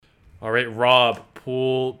All right, Rob,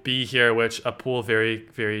 Pool B here, which a pool very,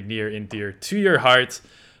 very near and dear to your heart.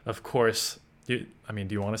 Of course, do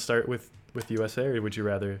you want to start with USA, or would you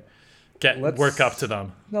rather get work up to Let's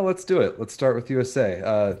them? no, let's do it. Let's start with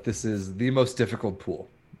USA. This is the most difficult pool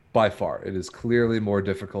by far. It is clearly more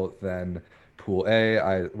difficult than Pool A.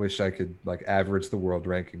 I wish I could like average the world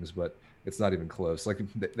rankings, but it's not even close. Like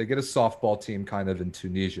they get a softball team kind of in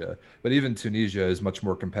Tunisia, but even Tunisia is much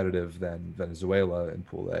more competitive than Venezuela in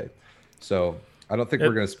Pool A. So I don't think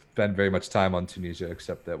we're It, going to spend very much time on Tunisia,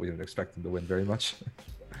 except that we didn't expect them to win very much.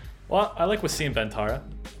 well, I like Wasim Bentara.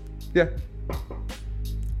 Yeah,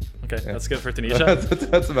 Okay, yeah, that's good for Tunisia.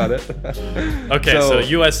 that's about it. Okay, so So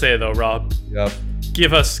USA though, Rob, yeah,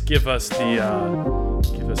 give us the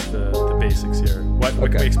basics here. What can we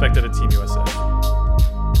okay. expect out of Team USA?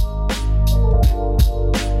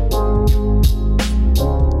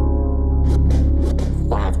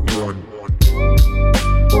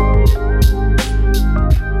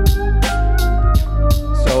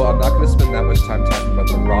 So I'm not going to spend that much time talking about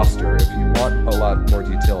the roster. If you want a lot more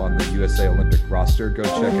detail on the USA Olympic roster, go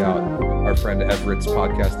check out our friend Everett's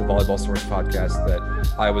podcast, the Volleyball Source podcast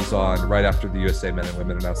that I was on right after the USA men and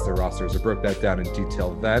women announced their rosters. I broke that down in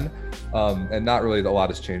detail then, and not really a lot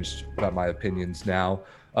has changed about my opinions now.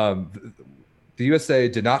 The USA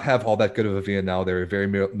did not have all that good of a VNL. They were very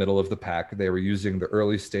middle of the pack. They were using the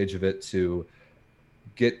early stage of it to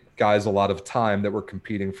get guys a lot of time that were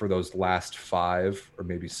competing for those last 5 or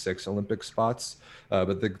maybe 6 Olympic spots.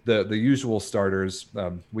 But the usual starters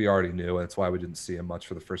we already knew, and that's why we didn't see him much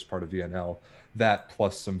for the first part of VNL. That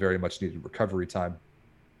plus some very much needed recovery time.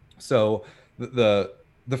 So the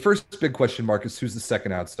first big question mark is who's the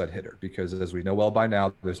second outside hitter, because as we know well by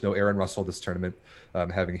now, there's no Aaron Russell this tournament,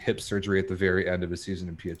 having hip surgery at the very end of his season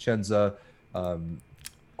in Piacenza. Um,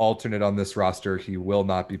 Alternate on this roster, he will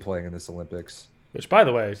not be playing in this Olympics. Which, by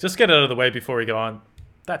the way, just get it out of the way before we go on.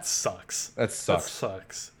 That sucks. That That sucks.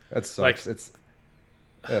 sucks. That Like sucks.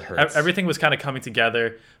 It hurts. everything was kind of coming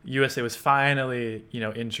together. USA was finally,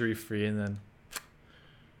 injury free, and then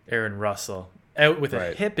Aaron Russell out with a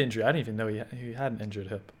Right. hip injury. I didn't even know he had an injured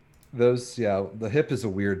hip. Yeah, the hip is a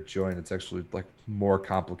weird joint. It's actually like more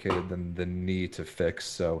complicated than the knee to fix.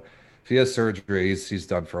 So if he has surgery, he's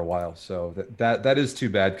done for a while. So that is too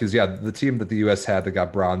bad because yeah, the team that the US had that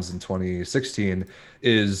got bronze in 2016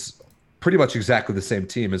 is pretty much exactly the same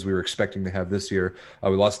team as we were expecting to have this year.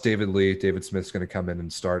 We lost David Lee. David Smith's going to come in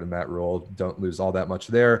and start in that role. Don't lose all that much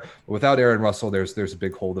there. But without Aaron Russell, there's a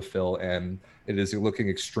big hole to fill, and it is looking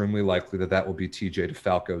extremely likely that will be TJ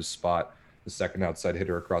DeFalco's spot, the second outside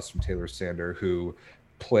hitter across from Taylor Sander, who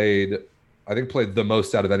played, I think, played the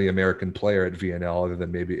most out of any American player at VNL, other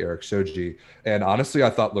than maybe Eric Shoji. And honestly,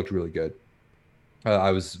 I thought looked really good.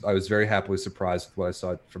 I was very happily surprised with what I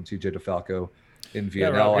saw from TJ DeFalco in Yeah,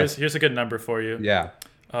 Rob. VNL. Here's a good number for you. Yeah,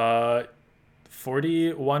 Uh,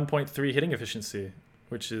 41.3 hitting efficiency,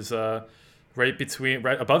 which is right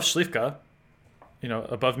above Slivka,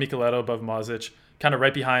 above Mikoletto, above Mazic, kind of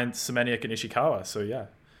right behind Semeniuk and Ishikawa. So yeah, I'll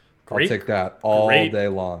great, take that all great, day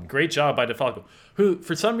long. great job by DeFalco, who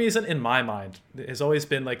for some reason in my mind has always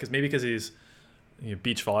been like, because he's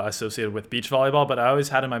beach volley associated with beach volleyball, but I always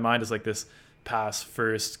had in my mind as like this pass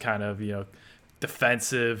first kind of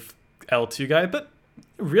defensive L2 guy, but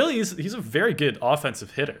really he's a very good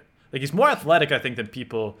offensive hitter. Like he's more athletic, I think, than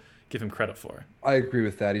people give him credit for. I agree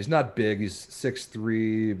with that. He's not big. He's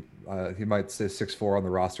 6'3". He might say 6'4" on the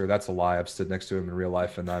roster. That's a lie. I've stood next to him in real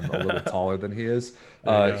life, and I'm a little taller than he is.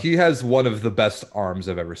 There you go. He has one of the best arms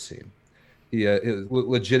I've ever seen. He is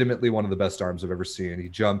legitimately one of the best arms I've ever seen. He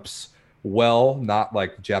jumps well, not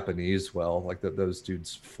like Japanese well, like those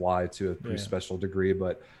dudes fly to a pretty Yeah. special degree,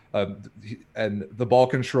 but and the ball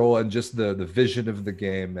control and just the vision of the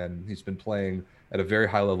game. And he's been playing at a very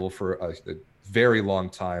high level for a very long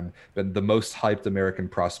time, been the most hyped American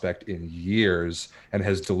prospect in years, and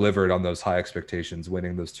has delivered on those high expectations,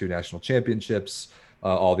 winning those 2 national championships,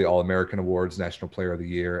 all the All-American awards, National Player of the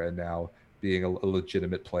Year, and now being a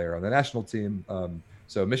legitimate player on the national team.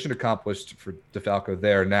 So mission accomplished for DeFalco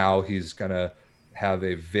there. Now he's going to have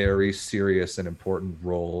a very serious and important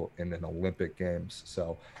role in an Olympic Games.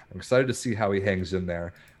 So I'm excited to see how he hangs in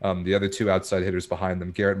there. The other 2 outside hitters behind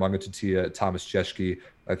them, Garrett Mungatutia, Thomas Jeschke,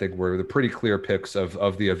 I think were the pretty clear picks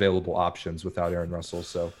of the available options without Aaron Russell.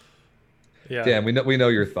 So, Yeah. Dan, we know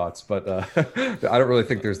your thoughts, but I don't really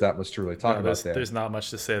think there's that much to really talk No, about there. there's not much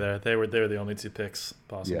to say there. They were the only 2 picks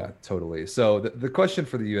possible. Yeah, totally. So the question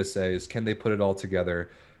for the USA is, can they put it all together?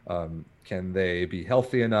 Can they be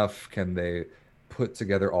healthy enough? Can they put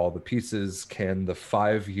together all the pieces? Can the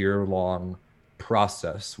 5-year long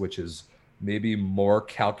process, which is maybe more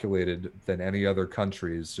calculated than any other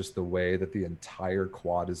countries, just the way that the entire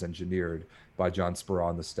quad is engineered by John Speraw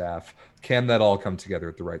and the staff. Can that all come together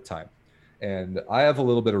at the right time? And I have a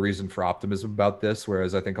little bit of reason for optimism about this,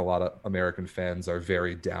 whereas I think a lot of American fans are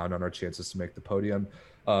very down on our chances to make the podium.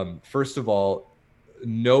 First of all,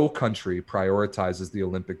 no country prioritizes the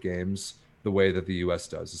Olympic Games the way that the U.S.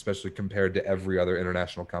 does, especially compared to every other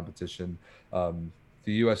international competition.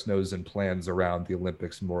 The U.S. knows and plans around the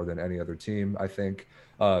Olympics more than any other team, I think.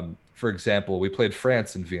 For example, we played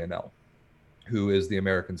France in VNL, who is the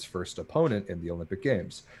Americans' first opponent in the Olympic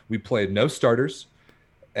Games. We played no starters,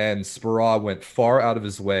 and Speraw went far out of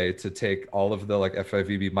his way to take all of the like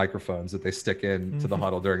FIVB microphones that they stick in to the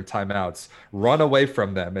huddle during timeouts, run away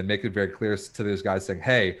from them, and make it very clear to those guys saying,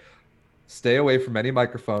 hey, stay away from any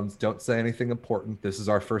microphones. Don't say anything important. This is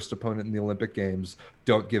our first opponent in the Olympic Games.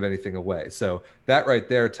 Don't give anything away. So that right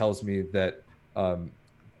there tells me that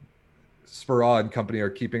Speraw and company are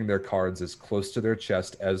keeping their cards as close to their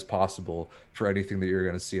chest as possible for anything that you're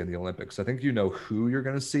going to see in the Olympics. I think you know who you're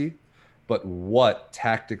going to see, but what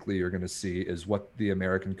tactically you're going to see is what the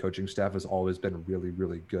American coaching staff has always been really,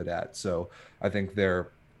 really good at. So I think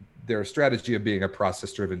their strategy of being a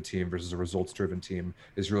process-driven team versus a results-driven team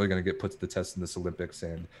is really going to get put to the test in this Olympics,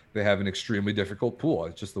 and they have an extremely difficult pool.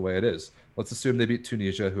 It's just the way it is. Let's assume they beat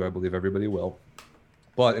Tunisia, who I believe everybody will.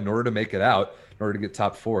 But in order to make it out, in order to get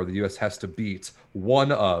top four, the U.S. has to beat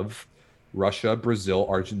one of Russia, Brazil,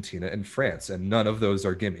 Argentina, and France, and none of those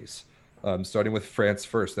are gimmies. Starting with France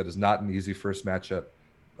first, that is not an easy first matchup.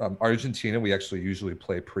 Argentina, we actually usually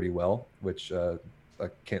play pretty well, which I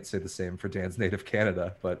can't say the same for Dan's native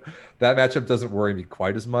Canada, but that matchup doesn't worry me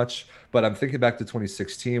quite as much. But I'm thinking back to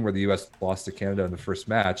 2016 where the U.S. lost to Canada in the first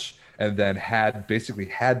match and then had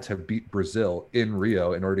to beat Brazil in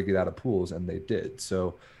Rio in order to get out of pools, and they did.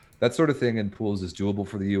 So that sort of thing in pools is doable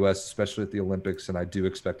for the U.S., especially at the Olympics, and I do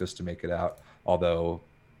expect us to make it out, although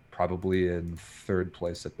probably in third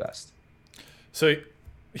place at best. So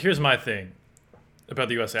here's my thing about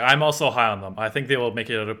the USA. I'm also high on them. I think they will make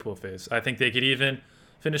it out of pool phase. I think they could even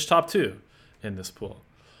finish top 2 in this pool.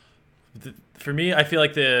 For me, I feel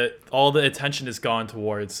like all the attention has gone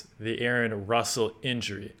towards the Aaron Russell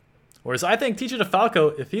injury. Whereas I think TJ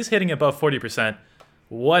DeFalco, if he's hitting above 40%,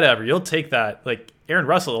 whatever, you'll take that. Like, Aaron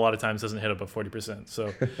Russell a lot of times doesn't hit above 40%.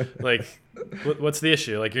 So, like, what's the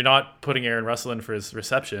issue? Like, you're not putting Aaron Russell in for his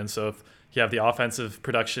reception. So if you have the offensive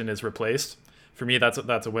production is replaced, for me, that's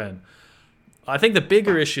a win. I think the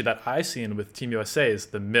bigger issue that I've seen with Team USA is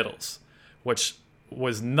the middles, which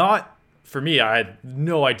was not, for me, I had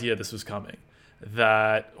no idea this was coming.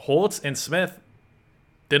 That Holt and Smith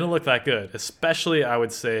didn't look that good, especially I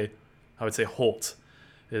would say Holt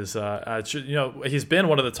is, he's been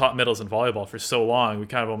one of the top middles in volleyball for so long. We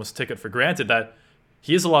kind of almost take it for granted that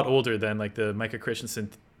he is a lot older than like the Micah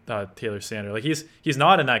Christensen, Taylor Sander. Like he's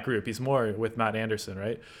not in that group. He's more with Matt Anderson,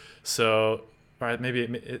 right? So. All right,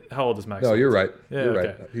 maybe how old is Max? No, you're right. Yeah, you're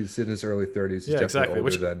okay. right. He's in his early 30s. He's exactly.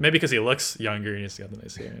 Which than... maybe because he looks younger and he's got the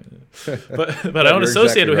nice hair. But I don't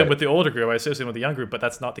associate him with the older group. I associate him with the young group. But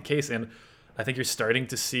that's not the case. And I think you're starting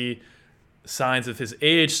to see signs of his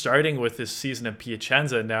age, starting with his season in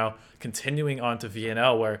Piacenza, now continuing on to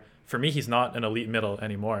VNL, where for me he's not an elite middle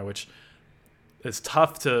anymore, which is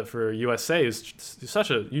tough for USA, who's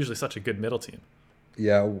usually such a good middle team.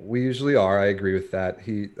 Yeah, we usually are. I agree with that.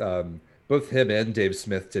 Both him and Dave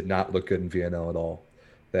Smith did not look good in VNL at all.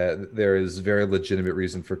 That there is very legitimate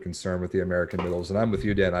reason for concern with the American middles. And I'm with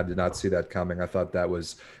you, Dan. I did not see that coming. I thought that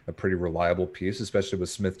was a pretty reliable piece, especially with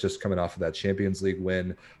Smith just coming off of that Champions League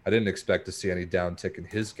win. I didn't expect to see any downtick in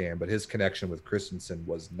his game, but his connection with Christensen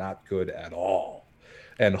was not good at all.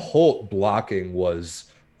 And Holt blocking was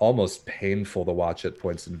almost painful to watch at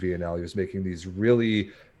points in VNL. He was making these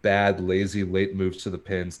really bad, lazy, late moves to the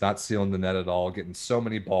pins, not sealing the net at all, getting so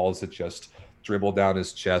many balls that just dribble down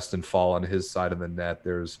his chest and fall on his side of the net.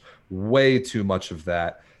 There's way too much of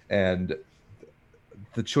that. And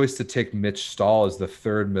the choice to take Mitch Stahl as the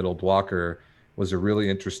third middle blocker was a really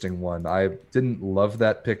interesting one. I didn't love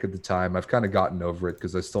that pick at the time. I've kind of gotten over it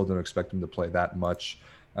because I still don't expect him to play that much.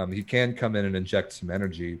 He can come in and inject some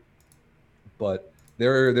energy, but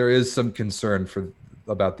there is some concern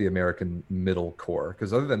about the American middle core,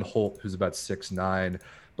 because other than Holt, who's about 6'9",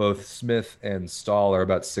 both Smith and Stahl are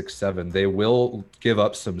about 6'7". They will give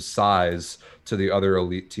up some size to the other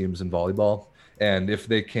elite teams in volleyball. And if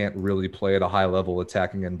they can't really play at a high level,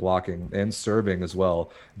 attacking and blocking and serving as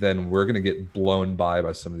well, then we're going to get blown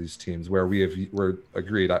by some of these teams where we're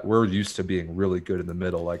agreed. We're used to being really good in the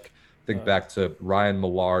middle. Like think back to Ryan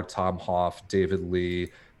Millar, Tom Hoff, David Lee,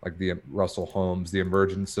 like the Russell Holmes, the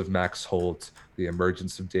emergence of Max Holt, the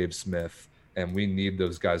emergence of Dave Smith. and we need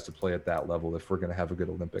those guys to play at that level if we're going to have a good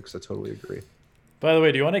Olympics. I totally agree. By the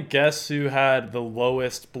way, do you want to guess who had the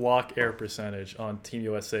lowest block error percentage on Team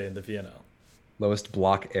USA in the VNL? Lowest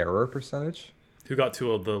block error percentage? Who got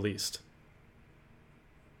tooled the least?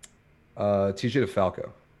 TJ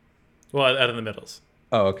DeFalco. Well, out of the middles.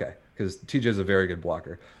 Oh, okay. Because TJ is a very good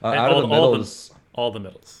blocker. Out all, of the middles. All the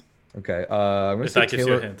middles. Okay. I'm going to say gives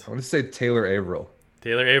you a hint. I'm going to say Taylor Averill.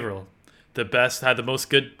 Taylor Averill. The best, had the most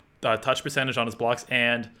good touch percentage on his blocks,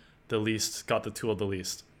 and the least, got the tool the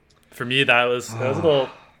least. For me, that was a little.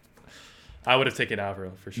 I would have taken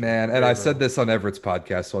Averill for sure. Man, and Averill. I said this on Everett's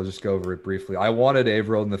podcast, so I'll just go over it briefly. I wanted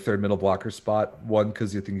Averill in the third middle blocker spot. One,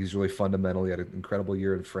 because you think he's really fundamental. He had an incredible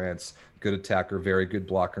year in France. Good attacker, very good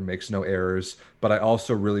blocker, makes no errors. But I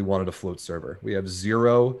also really wanted a float server. We have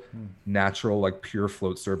 0 natural, like pure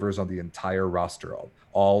float servers on the entire roster.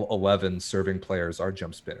 All 11 serving players are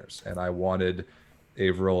jump spinners. And I wanted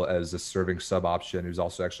Averill as a serving sub option, who's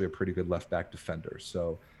also actually a pretty good left back defender.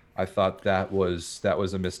 So I thought that was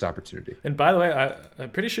a missed opportunity. And by the way,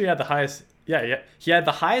 I'm pretty sure he had the highest. Yeah, he had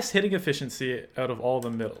the highest hitting efficiency out of all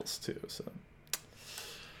the middles too. So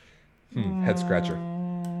head scratcher.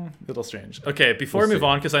 Little strange. Okay, before we move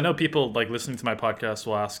on, because I know people like listening to my podcast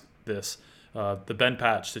will ask this: the Ben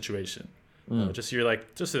Patch situation. Just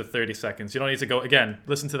the 30 seconds. You don't need to go again.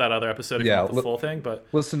 Listen to that other episode if you want the full thing. But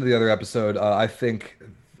listen to the other episode. I think,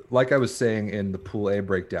 like I was saying in the Pool A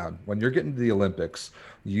breakdown, when you're getting to the Olympics,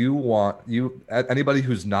 anybody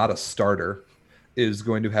who's not a starter is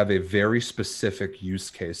going to have a very specific use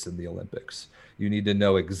case in the Olympics. You need to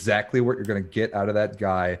know exactly what you're going to get out of that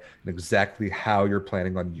guy and exactly how you're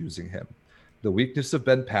planning on using him. The weakness of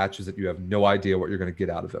Ben Patch is that you have no idea what you're going to get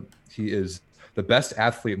out of him. He is the best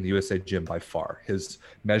athlete in the USA gym by far. His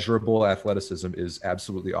measurable athleticism is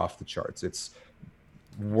absolutely off the charts. It's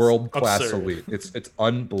world-class elite. It's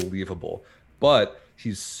unbelievable. But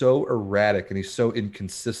he's so erratic and he's so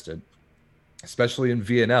inconsistent, especially in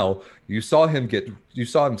VNL. You saw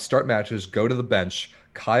him start matches, go to the bench.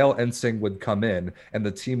 Kyle Ensing would come in and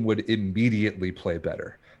the team would immediately play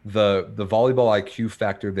better. The volleyball IQ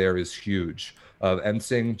factor there is huge.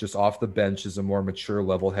 Ensing, just off the bench, is a more mature,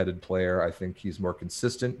 level-headed player. I think he's more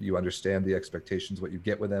consistent. You understand the expectations, what you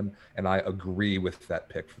get with him, and I agree with that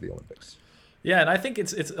pick for the Olympics. Yeah, and I think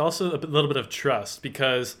it's also a little bit of trust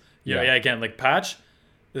because again, like Patch,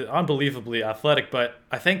 unbelievably athletic, but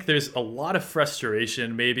I think there's a lot of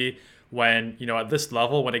frustration maybe when at this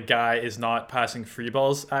level when a guy is not passing free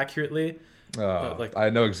balls accurately. I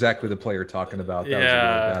know exactly the player you're talking about. That was a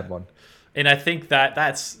really bad one. And I think that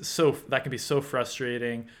can be so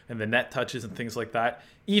frustrating, and the net touches and things like that.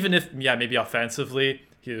 Even if maybe offensively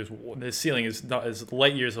his ceiling is not as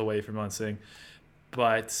light years away from Ensing,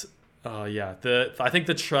 but I think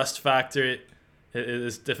the trust factor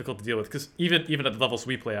is difficult to deal with because even at the levels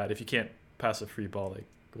we play at, if you can't pass a free ball, like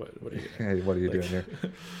what are you doing? Hey, what are you doing here?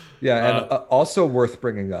 Yeah, and also worth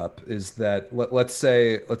bringing up is that let's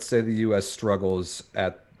say the U.S. struggles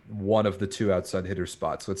at one of the two outside hitter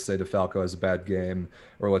spots. Let's say DeFalco has a bad game,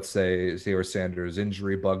 or let's say Taylor Sanders'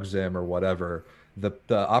 injury bugs him or whatever. The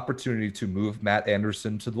opportunity to move Matt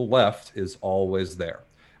Anderson to the left is always there.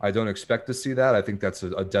 I don't expect to see that. I think that's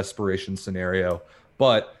a desperation scenario.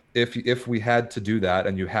 But if we had to do that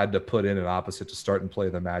and you had to put in an opposite to start and play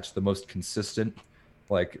the match, the most consistent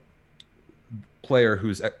player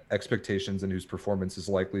whose expectations and whose performance is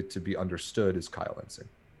likely to be understood is Kyle Ensing.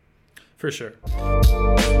 For sure.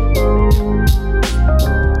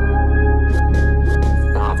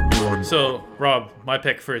 So, Rob, my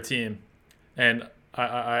pick for a team, and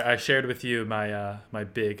I shared with you my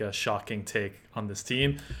big shocking take on this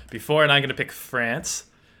team before, and I'm going to pick France.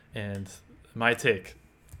 And my take: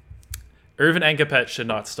 Irvin Engapet should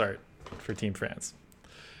not start for Team France.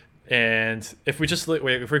 And if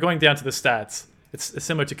we're going down to the stats, it's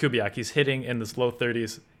similar to Kubiak. He's hitting in this low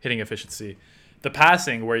 30s hitting efficiency. The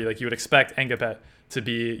passing, where you would expect Engapet to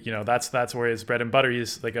be, that's where his bread and butter.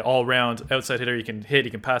 He's like an all-round outside hitter. He can hit,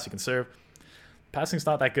 he can pass, he can serve. Passing's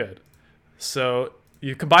not that good. So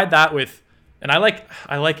you combine that with, and I like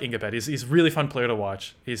Engapet. He's a really fun player to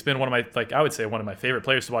watch. He's been one of my, I would say, one of my favorite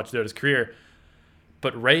players to watch throughout his career.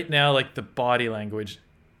 But right now, the body language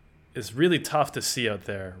is really tough to see out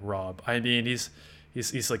there, Rob. I mean, he's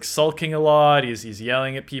sulking a lot. He's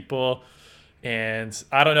yelling at people. And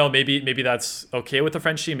I don't know, maybe that's okay with the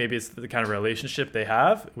French team. Maybe it's the kind of relationship they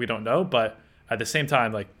have. We don't know. But at the same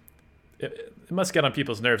time, it must get on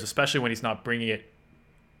people's nerves, especially when he's not bringing it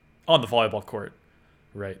on the volleyball court,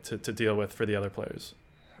 right, to deal with for the other players.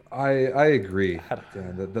 I agree.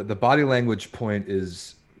 The body language point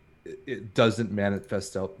is it doesn't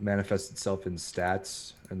manifest itself in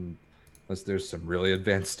stats. And unless there's some really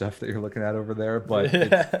advanced stuff that you're looking at over there. But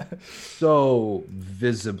it's so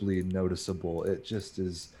visibly noticeable. It just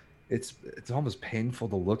is. It's almost painful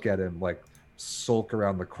to look at him like sulk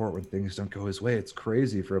around the court when things don't go his way. It's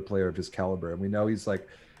crazy for a player of his caliber, and we know he's like.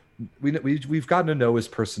 We've gotten to know his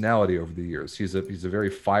personality over the years. He's a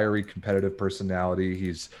very fiery, competitive personality.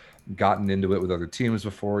 He's gotten into it with other teams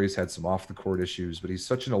before. He's had some off the court issues, but he's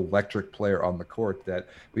such an electric player on the court that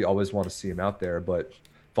we always want to see him out there. But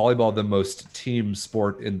volleyball, the most team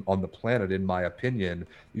sport on the planet, in my opinion,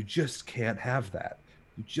 you just can't have that.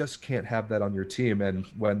 You just can't have that on your team. And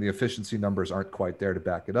when the efficiency numbers aren't quite there to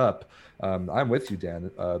back it up, I'm with you,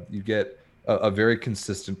 Dan. You get a very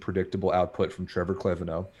consistent, predictable output from Trevor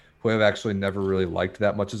Clevenot, who I've actually never really liked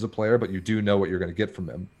that much as a player, but you do know what you're going to get from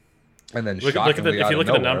him. And then if you look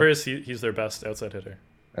at the numbers, he's their best outside hitter.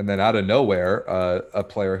 And then out of nowhere, a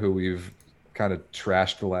player who we've kind of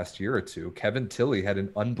trashed the last year or two, Kevin Tilley, had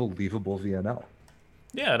an unbelievable VNL.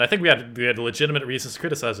 Yeah, and I think we had legitimate reasons to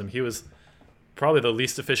criticize him. He was probably the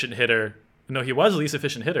least efficient hitter. No, he was the least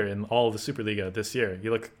efficient hitter in all of the Superliga this year.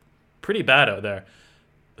 He looked pretty bad out there.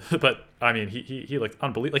 But I mean, he looked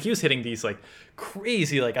unbelievable. Like he was hitting these like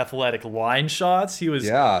crazy like athletic line shots. He was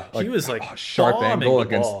sharp angle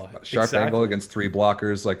against three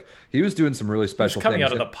blockers. Like he was doing some really special things. Coming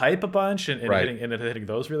out of the pipe a bunch and hitting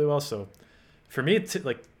those really well. So for me,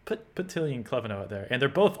 put Tilley and Clevenot out there, and they're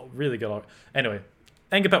both really good. Anyway,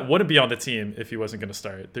 Ngapet wouldn't be on the team if he wasn't going to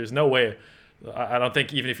start. There's no way. I don't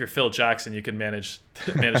think even if you're Phil Jackson, you can manage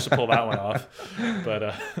to pull that one off.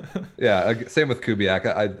 But yeah, same with Kubiak.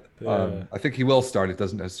 I think he will start. It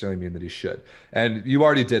doesn't necessarily mean that he should. And you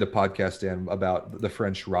already did a podcast, Dan, about the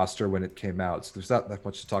French roster when it came out. So there's not that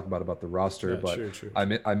much to talk about the roster. But true.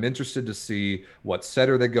 I'm interested to see what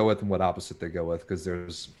setter they go with and what opposite they go with, because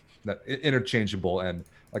there's that interchangeable. And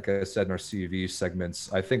like I said in our CUV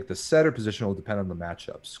segments, I think the setter position will depend on the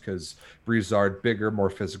matchups, because Brizard, bigger, more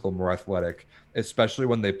physical, more athletic, especially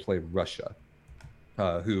when they play Russia,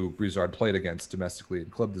 who Brizard played against domestically in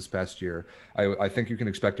club this past year. I think you can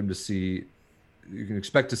expect to see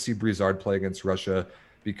Brizard play against Russia,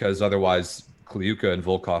 because otherwise Kliuka and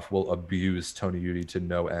Volkov will abuse Tony Udy to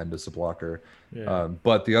no end as a blocker. Yeah.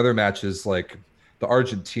 But the other matches, like the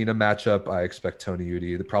Argentina matchup, I expect Tony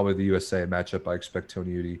Udy. Probably the USA matchup, I expect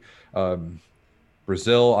Tony Udy.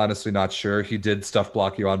 Brazil, honestly, not sure. He did stuff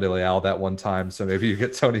block Yohann Leal that one time, so maybe you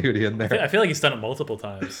get Tony Udy in there. I feel like he's done it multiple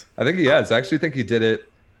times. I think he has. I actually think he did it.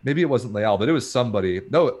 Maybe it wasn't Leal, but it was somebody.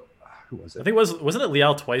 No, who was it? I think wasn't it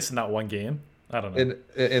Leal twice in that one game? I don't know.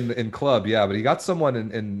 In club, yeah, but he got someone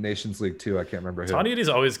in Nations League too. I can't remember who. Tony Udy's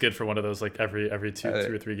always good for one of those, like every two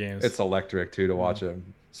or three games. It's electric too to watch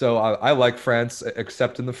him. So I like France,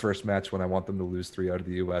 except in the first match when I want them to lose 3 out of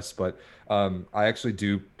the US. But I actually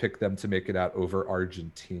do pick them to make it out over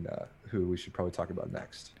Argentina, who we should probably talk about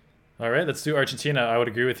next. All right, let's do Argentina. I would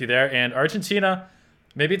agree with you there. And Argentina,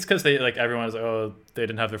 maybe it's because they everyone was like, oh, they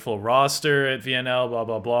didn't have their full roster at VNL, blah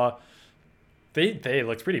blah blah. They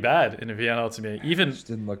looked pretty bad in a VNL to me. Even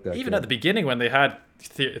didn't look that even good. At the beginning when they had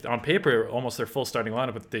on paper almost their full starting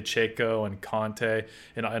lineup with Decheco and Conte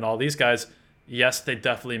and all these guys. Yes, they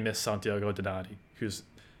definitely missed Santiago Donati, who's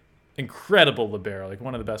incredible libero, like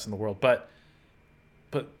one of the best in the world. But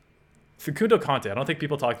Facundo Conte, I don't think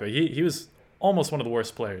people talk about it. He was almost one of the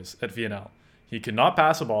worst players at VNL. He could not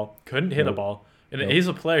pass a ball, couldn't hit a ball, and he's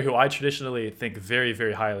a player who I traditionally think very,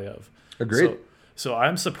 very highly of. Agreed. So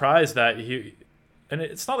I'm surprised that and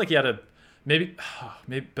it's not like he had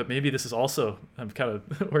maybe this is also, I'm kind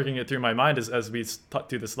of working it through my mind as we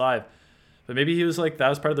do this live. But maybe he was like, that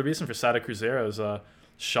was part of the reason for Sada Cruzeiro's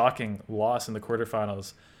shocking loss in the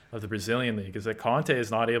quarterfinals of the Brazilian League, is that Conte is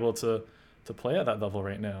not able to play at that level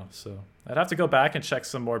right now. So I'd have to go back and check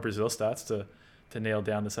some more Brazil stats to nail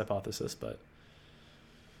down this hypothesis, but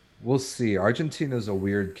we'll see. Argentina's a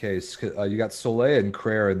weird case. You got Soler and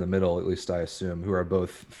Crair in the middle, at least I assume, who are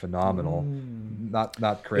both phenomenal.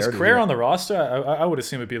 Not Crair. Is Crair on the roster? I would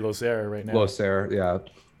assume it'd be Lozera right now. Lozera, yeah.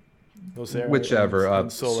 Whichever.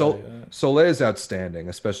 Soler is outstanding,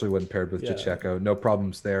 especially when paired with Decheco. No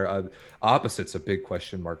problems there. Opposite's a big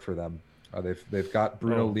question mark for them. They've got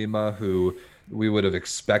Bruno Lima, who we would have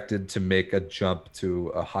expected to make a jump to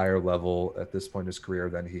a higher level at this point in his career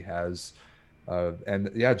than he has.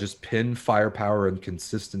 Just pin firepower and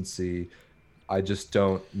consistency. I just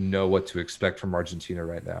don't know what to expect from Argentina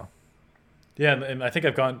right now. Yeah, and I think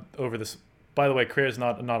I've gone over this. By the way, Crair is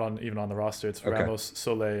not even on the roster. It's Ramos,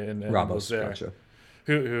 Soler, and Ramos. Lozera. Gotcha.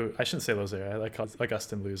 Who I shouldn't say Lozera. I like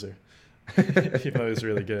Augustin Loser, even though he's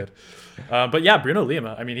really good. But yeah, Bruno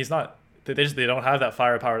Lima. I mean, he's not. They don't have that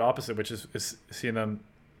firepowered opposite, which is seeing them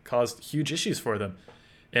cause huge issues for them.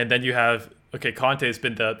 And then you have, okay, Conte's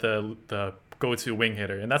been the go-to wing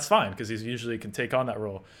hitter, and that's fine because he's usually can take on that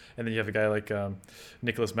role. And then you have a guy like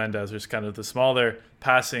Nicolas Mendez, who's kind of the smaller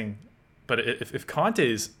passing. But if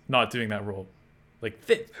Conte's not doing that role, like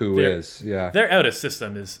their out of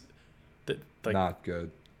system is like not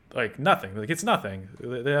good. Like nothing. Like it's nothing.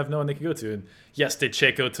 They have no one they can go to. And yes, De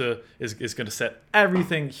Checo is going to set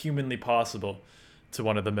everything humanly possible to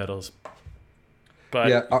one of the middles. But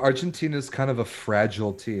yeah, Argentina is kind of a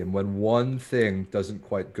fragile team. When one thing doesn't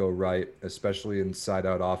quite go right, especially in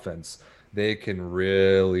side-out offense, they can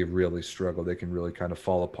really, really struggle. They can really kind of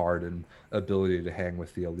fall apart in ability to hang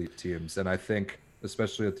with the elite teams. And I think,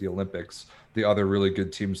 especially at the Olympics, the other really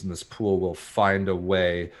good teams in this pool will find a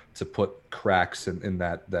way to put cracks in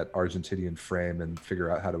that Argentinian frame and figure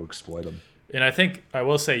out how to exploit them. And I think I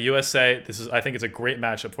will say USA, I think it's a great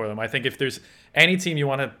matchup for them. I think if there's any team you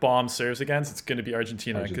want to bomb serves against, it's going to be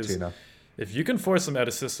Argentina. Because if you can force them out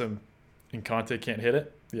of system and Conte can't hit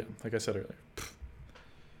it, yeah, like I said earlier.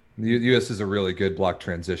 The U.S. is a really good block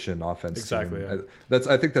transition offense. Exactly. Yeah.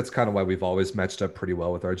 I think that's kind of why we've always matched up pretty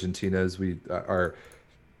well with Argentina, is we are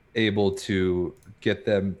able to get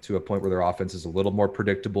them to a point where their offense is a little more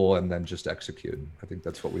predictable and then just execute. I think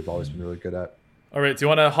that's what we've always been really good at. All right. Do you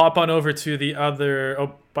want to hop on over to the other?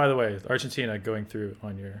 Oh, by the way, Argentina going through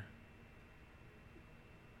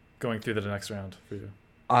the next round for you.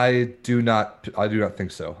 I do not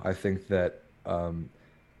think so. I think that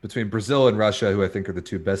between Brazil and Russia, who I think are the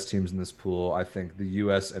two best teams in this pool, I think the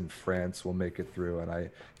U.S. and France will make it through, and I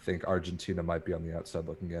think Argentina might be on the outside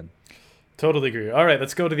looking in. Totally agree. All right,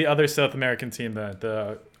 let's go to the other South American team then.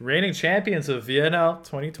 The reigning champions of VNL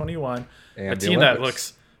 2021. And a team that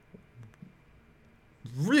looks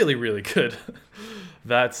really, really good.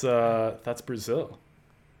 That's Brazil.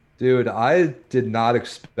 Dude, I did not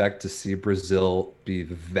expect to see Brazil be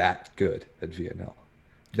that good at VNL.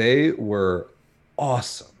 They were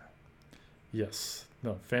awesome. Yes.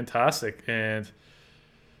 No, fantastic. And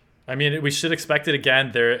I mean, we should expect it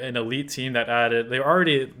again. They're an elite team that they were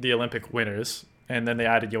already the Olympic winners, and then they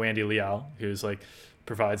added Yoandy Leal, who's like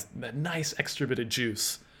provides that nice extra bit of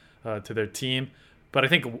juice to their team. But I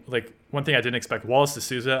think like one thing I didn't expect, Wallace de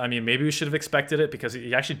Souza. I mean, maybe we should have expected it because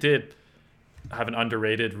he actually did have an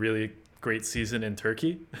underrated, really great season in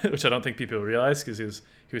Turkey, which I don't think people realize because he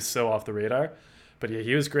was so off the radar. But yeah,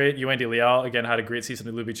 he was great. Yoandy Leal again had a great season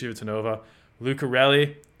in Lubi Civitanova.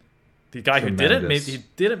 Lucarelli, the guy Tremendous. who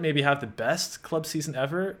didn't maybe have the best club season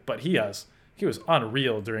ever, but he was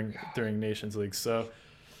unreal during Nations League. So,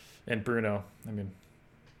 and Bruno, and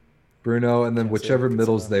then whichever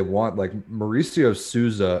middles they want, like Mauricio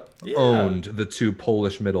Souza owned the two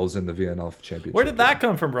Polish middles in the VNL Championship. Where did that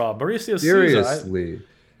come from, Rob? Mauricio Seriously.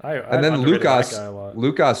 Souza. And then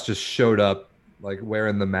Lucas just showed up like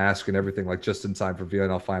wearing the mask and everything, like just in time for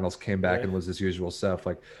VNL finals, came back and was his usual self.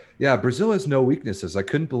 Like, yeah, Brazil has no weaknesses. I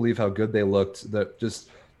couldn't believe how good they looked.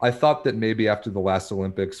 I thought that maybe after the last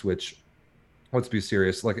Olympics, which, let's be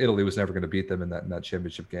serious, like Italy was never going to beat them in that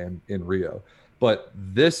championship game in Rio. But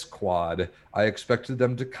this quad, I expected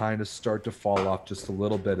them to kind of start to fall off just a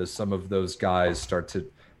little bit as some of those guys start to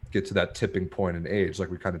get to that tipping point in age, like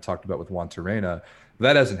we kind of talked about with Juan Terena.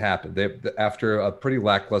 That hasn't happened. After a pretty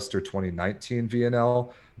lackluster 2019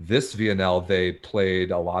 VNL, this VNL, they played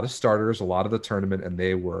a lot of starters, a lot of the tournament, and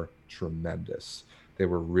they were tremendous. They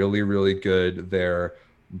were really, really good. Their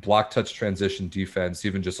block touch transition defense,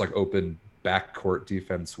 even just like open backcourt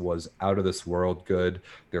defense, was out of this world good.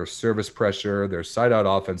 Their service pressure, their side out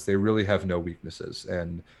offense, they really have no weaknesses.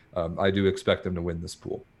 And I do expect them to win this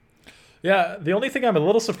pool. Yeah, the only thing I'm a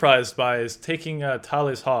little surprised by is taking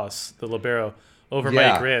Thales Haas, the libero, over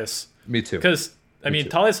Mike Reyes. Me too. Because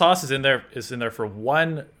Thales Haas is in there for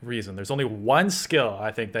one reason. There's only one skill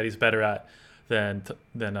I think that he's better at than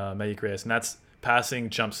Mike Reyes, and that's passing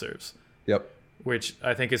jump serves. Yep. Which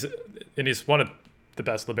I think and he's one of the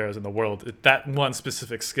best liberos in the world. That one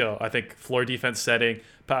specific skill, I think, floor defense setting,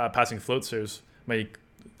 passing float serves, make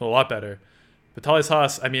a lot better. But Thales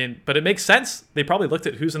Haas, but it makes sense. They probably looked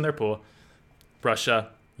at who's in their pool: Russia,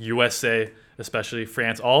 USA, especially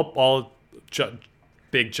France, all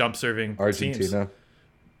big jump serving Argentina. teams.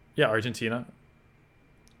 Yeah, Argentina.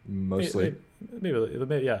 Mostly.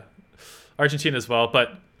 Maybe, yeah. Argentina as well,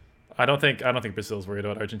 but I don't think Brazil's worried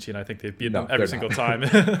about Argentina. I think they beat them every single time.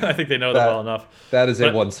 I think they know them well enough. That is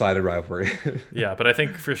a one-sided rivalry. Yeah, but I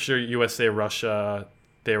think for sure USA, Russia,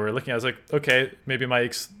 they were looking. I was like, okay, maybe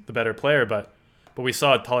Mike's the better player, but we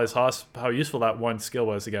saw at Thales Haas how useful that one skill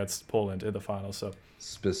was against Poland in the final. So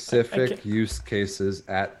specific use cases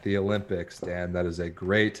at the Olympics, Dan. That is a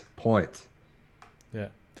great point. Yeah.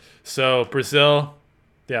 So Brazil,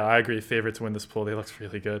 Yeah, I agree. Favorite to win this pool. They looked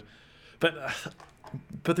really good, but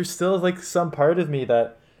there's still like some part of me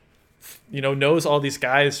that knows all these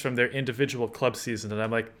guys from their individual club season, and I'm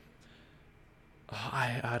like, oh,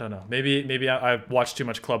 I don't know. Maybe I've watched too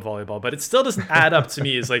much club volleyball, but it still doesn't add up to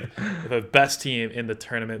me as like the best team in the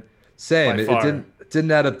tournament. Same. It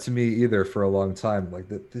didn't add up to me either for a long time. Like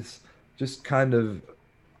this, just kind of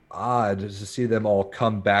odd to see them all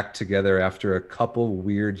come back together after a couple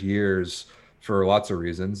weird years for lots of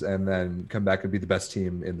reasons, and then come back and be the best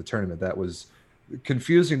team in the tournament. That was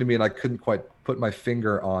confusing to me, and I couldn't quite put my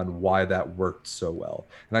finger on why that worked so well,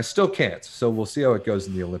 and I still can't. So we'll see how it goes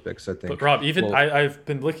in the Olympics, I think. But Rob, I've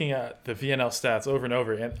been looking at the VNL stats over and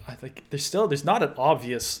over, and I think there's not an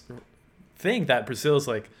obvious thing that Brazil's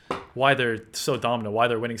like why they're so dominant, why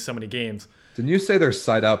they're winning so many games. Didn't you say their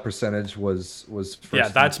side out percentage was first? Yeah,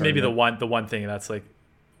 that's maybe the one thing that's like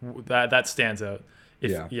that stands out.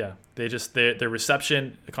 Their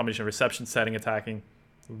reception, a combination of reception, setting, attacking,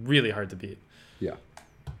 really hard to beat. Yeah.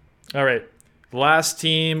 All right. Last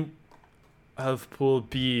team of Pool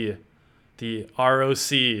B, the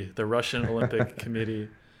ROC, the Russian Olympic Committee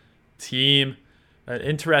team. An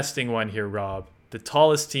interesting one here, Rob. The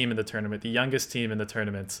tallest team in the tournament, the youngest team in the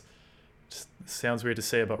tournament. Just sounds weird to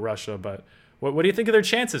say about Russia, but what do you think of their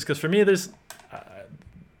chances? Because for me,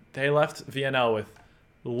 they left VNL with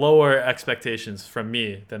lower expectations from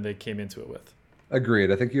me than they came into it with.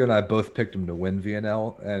 Agreed. I think you and I both picked them to win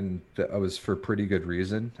VNL, and that was for pretty good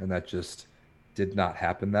reason, and that just did not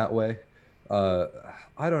happen that way.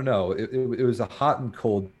 I don't know. It was a hot and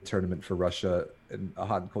cold tournament for Russia, and a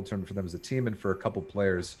hot and cold tournament for them as a team, and for a couple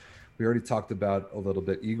players. We already talked about a little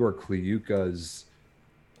bit Igor Kliuka's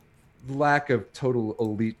lack of total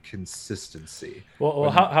elite consistency. Well,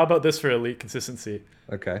 how about this for elite consistency?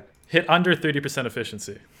 Okay. Hit under 30%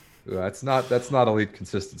 efficiency. That's not elite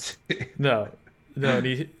consistency. No.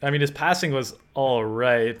 His passing was all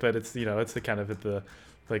right, but it's it's the kind of at the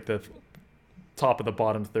top of the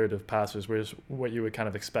bottom third of passers, whereas what you would kind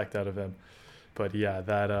of expect out of him. But yeah,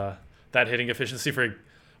 that hitting efficiency for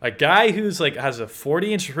a guy who's like has a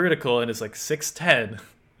 40-inch vertical and is like 6'10".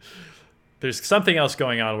 There's something else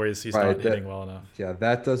going on where he's not hitting well enough. Yeah,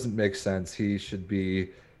 that doesn't make sense. He should be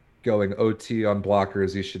going OT on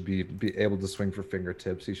blockers. He should be able to swing for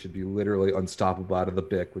fingertips. He should be literally unstoppable out of the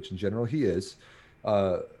BIC, which in general he is.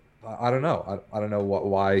 I don't know. I don't know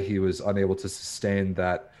why he was unable to sustain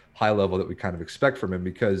that high level that we kind of expect from him,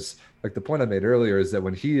 because like the point I made earlier is that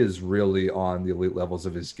when he is really on the elite levels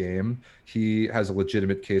of his game, he has a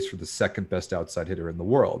legitimate case for the second best outside hitter in the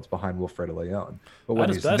world behind Wilfredo Leon. But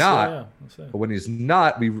when he's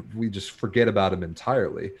not, we just forget about him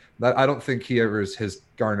entirely. I don't think he ever has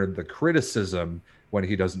garnered the criticism when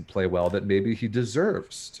he doesn't play well that maybe he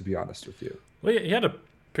deserves, to be honest with you. Well, he had a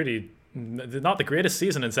pretty, not the greatest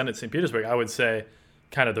season in Zenit St. Petersburg, I would say.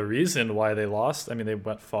 Kind of the reason why they lost. I mean, they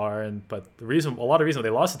went far, but a lot of reason they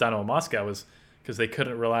lost to Dynamo Moscow was because they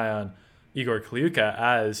couldn't rely on Igor Kliuka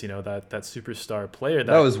as that superstar player.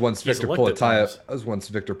 That was once Victor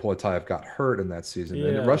Poletayev got hurt in that season. Yeah,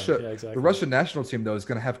 and exactly. The Russian national team though is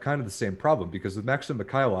going to have kind of the same problem, because with Maxim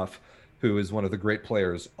Mikhailov, who is one of the great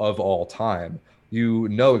players of all time, you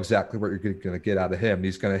know exactly what you're going to get out of him.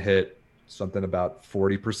 He's going to hit something about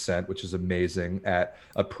 40%, which is amazing at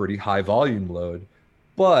a pretty high volume load.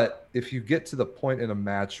 But if you get to the point in a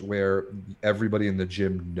match where everybody in the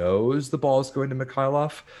gym knows the ball is going to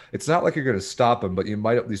Mikhailov, it's not like you're going to stop him, but you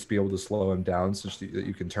might at least be able to slow him down so that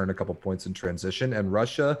you can turn a couple points in transition. And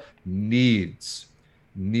Russia needs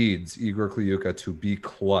Igor Kliuka to be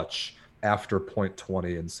clutch after point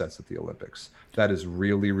 20 in sets at the Olympics. That is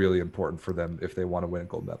really, really important for them if they want to win a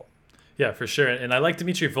gold medal. Yeah, for sure. And I like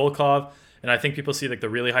Dmitry Volkov. And I think people see like the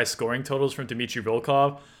really high scoring totals from Dmitry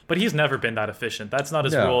Volkov, but he's never been that efficient. That's not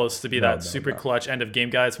his role, is to be that super clutch end of game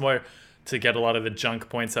guy. It's more to get a lot of the junk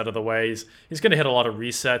points out of the way. He's going to hit a lot of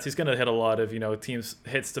resets. He's going to hit a lot of teams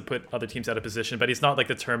hits to put other teams out of position, but he's not like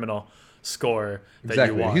the terminal scorer that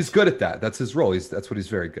you want. He's good at that. That's his role. That's what he's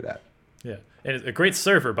very good at. Yeah, and a great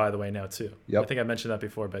server, by the way, now too. Yep. I think I mentioned that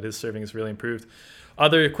before, but his serving has really improved.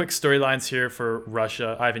 Other quick storylines here for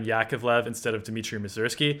Russia: Ivan Yakovlev instead of Dmitry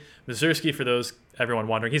Mazursky. Mazursky, for everyone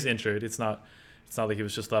wondering, he's injured. It's not like he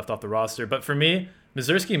was just left off the roster. But for me,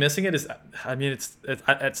 Mazursky missing it is, I mean,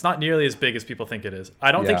 it's not nearly as big as people think it is.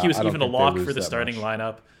 I don't think he was even a lock for the starting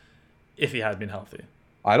lineup if he had been healthy.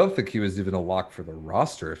 I don't think he was even a lock for the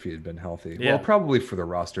roster if he had been healthy. Yeah. Well, probably for the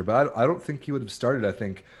roster, but I don't think he would have started. I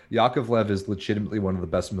think Yakovlev is legitimately one of the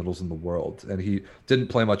best middles in the world, and he didn't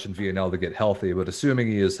play much in VNL to get healthy, but assuming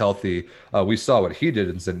he is healthy, we saw what he did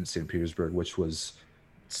in Zenit St. Petersburg, which was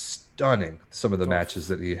stunning, some of the matches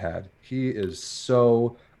that he had. He is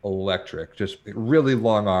so electric, just really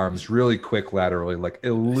long arms, really quick laterally, like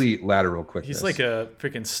elite lateral quickness. He's like a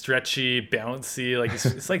freaking stretchy, bouncy, like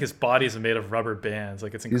it's like his body is made of rubber bands.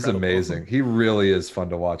 Like it's incredible. He's amazing. He really is fun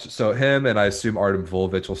to watch. So him and I assume Artem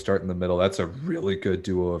Volvic will start in the middle. That's a really good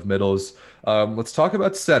duo of middles. Let's talk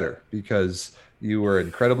about setter, because you were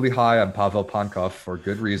incredibly high on Pavel Pankov for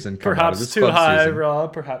good reason. Perhaps too high,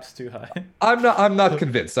 Rob. Perhaps too high. I'm not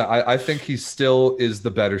convinced. I think he still is the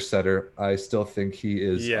better setter. I still think he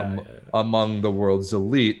is among the world's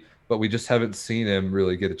elite, but we just haven't seen him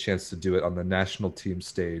really get a chance to do it on the national team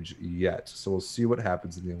stage yet. So we'll see what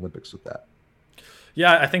happens in the Olympics with that.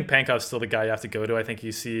 Yeah, I think Pankov's still the guy you have to go to. I think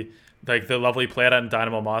you see like the level he played at in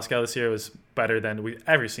Dynamo Moscow this year was better than we've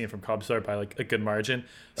ever seen from Kobzar by like a good margin.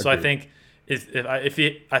 So agreed. I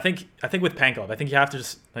think I think with Pankov, I think you have to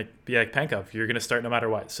just like be like, Pankov, you're going to start no matter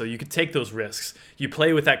what. So you could take those risks. You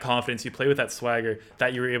play with that confidence. You play with that swagger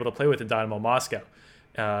that you were able to play with in Dynamo Moscow.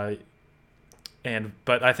 But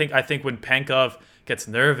I think when Pankov gets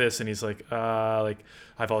nervous and he's like I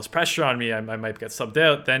have all this pressure on me, I might get subbed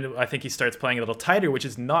out, then I think he starts playing a little tighter, which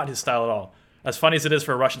is not his style at all. As funny as it is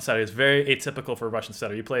for a Russian setter, it's very atypical for a Russian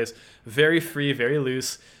setter. He plays very free, very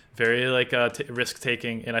loose, very like risk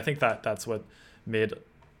taking, and I think that's what made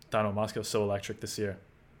Dynamo Moscow so electric this year.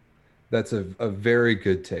 That's a very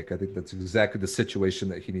good take. I think that's exactly the situation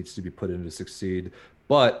that he needs to be put in to succeed.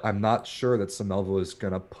 But I'm not sure that Samelvo is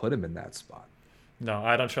going to put him in that spot. No,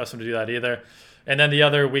 I don't trust him to do that either. And then the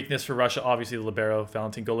other weakness for Russia, obviously the libero,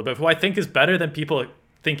 Valentin Golubov, who I think is better than people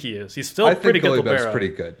think he is. He's still pretty good libero. Pretty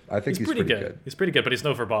good. I think he's pretty good. He's pretty good, but he's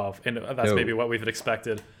no Verbov. And that's maybe what we've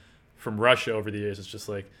expected from Russia over the years. It's just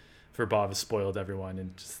like Verbov has spoiled everyone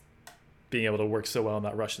and just being able to work so well in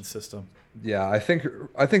that Russian system. Yeah, I think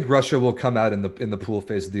Russia will come out in the pool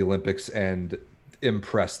phase of the Olympics and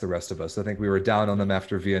impress the rest of us. I think we were down on them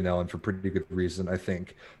after VNL, and for pretty good reason. I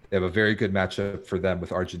think they have a very good matchup for them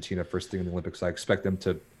with Argentina first thing in the Olympics. I expect them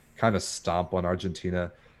to kind of stomp on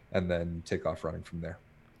Argentina and then take off running from there.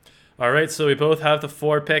 All right, so we both have the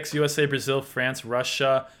 4 picks: USA, Brazil, France,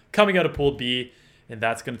 Russia, coming out of Pool B, and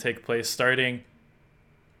that's going to take place starting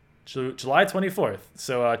July 24th.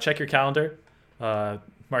 So check your calendar,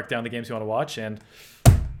 mark down the games you want to watch, and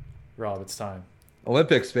Rob, it's time.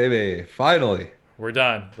 Olympics, baby. Finally. We're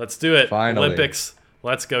done. Let's do it. Finally. Olympics.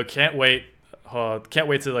 Let's go. Can't wait. Can't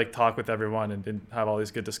wait to like talk with everyone and have all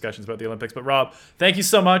these good discussions about the Olympics. But Rob, thank you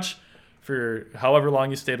so much for however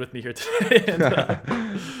long you stayed with me here today.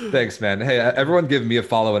 Thanks, man. Hey, everyone give me a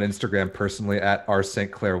follow on Instagram personally at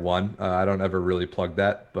rstclair1. I don't ever really plug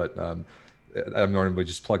that, but I'm normally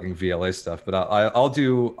just plugging VLA stuff. But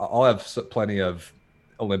I'll have plenty of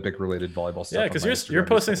Olympic related volleyball stuff. Yeah, because you're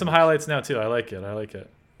posting some highlights now too. I like it.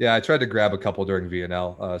 Yeah, I tried to grab a couple during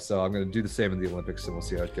VNL, so I'm going to do the same in the Olympics, and we'll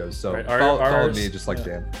see how it goes. So follow me just like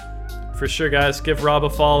Dan. For sure, guys. Give Rob a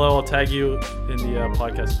follow. I'll tag you in the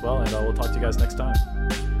podcast as well, and we'll talk to you guys next time.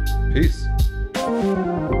 Peace.